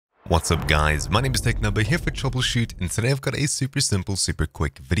What's up guys, my name is TechNumber here for Troubleshoot, and today I've got a super simple, super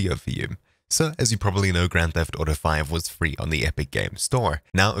quick video for you. So, as you probably know, Grand Theft Auto 5 was free on the Epic Games Store.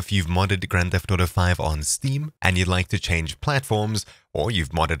 Now, if you've modded Grand Theft Auto 5 on Steam and you'd like to change platforms, or you've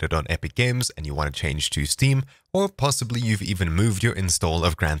modded it on Epic Games and you want to change to Steam, or possibly you've even moved your install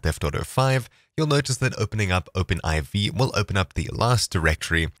of Grand Theft Auto 5, you'll notice that opening up OpenIV will open up the last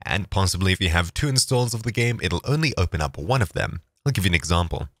directory, and possibly if you have two installs of the game, it'll only open up one of them. I'll give you an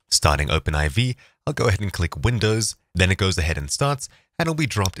example. Starting OpenIV, I'll go ahead and click Windows, then it goes ahead and starts, and it'll be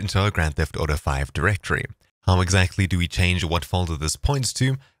dropped into our Grand Theft Auto 5 directory. How exactly do we change what folder this points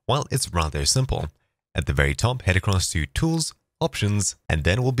to? Well, it's rather simple. At the very top, head across to Tools, Options, and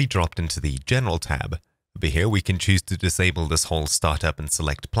then we'll be dropped into the General tab. Over here, we can choose to disable this whole Startup and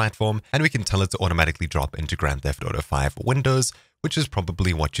Select platform, and we can tell it to automatically drop into Grand Theft Auto 5 Windows, which is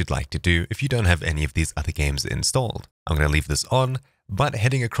probably what you'd like to do if you don't have any of these other games installed. I'm going to leave this on, but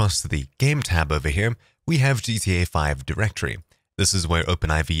heading across to the Game tab over here, we have GTA 5 directory. This is where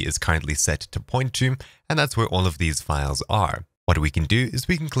OpenIV is currently set to point to, and that's where all of these files are. What we can do is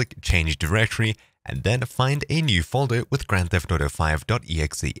we can click Change Directory, and then find a new folder with Grand Theft Auto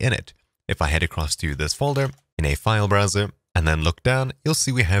 5.exe in it. If I head across to this folder in a file browser, and then look down, you'll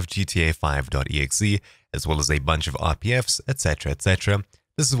see we have GTA 5.exe, as well as a bunch of RPFs, etc, etc.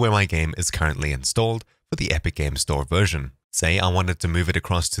 This is where my game is currently installed for the Epic Games Store version. Say I wanted to move it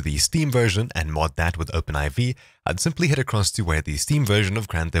across to the Steam version and mod that with OpenIV, I'd simply head across to where the Steam version of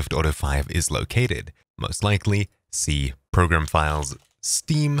Grand Theft Auto 5 is located. Most likely, see Program Files,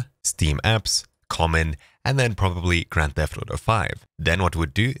 Steam, Steam Apps, Common, and then probably Grand Theft Auto 5. Then what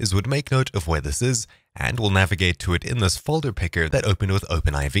we'd do is we'd make note of where this is, and we'll navigate to it in this folder picker that opened with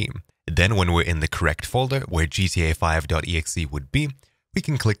OpenIV. Then when we're in the correct folder where GTA 5.exe would be, we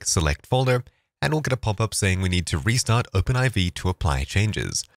can click Select Folder, and we'll get a pop-up saying we need to restart OpenIV to apply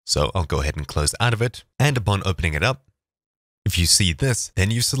changes. So I'll go ahead and close out of it, and upon opening it up, if you see this, then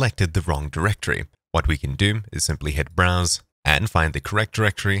you've selected the wrong directory. What we can do is simply hit Browse and find the correct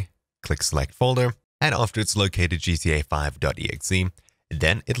directory, click Select Folder, and after it's located GTA 5.exe,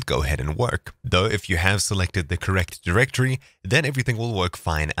 then it'll go ahead and work. Though if you have selected the correct directory, then everything will work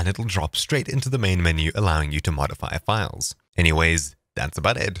fine and it'll drop straight into the main menu, allowing you to modify files. Anyways, that's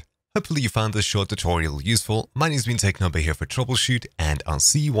about it. Hopefully you found this short tutorial useful. My name's been TechNumber here for Troubleshoot, and I'll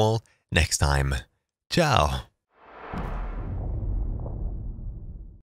see you all next time. Ciao!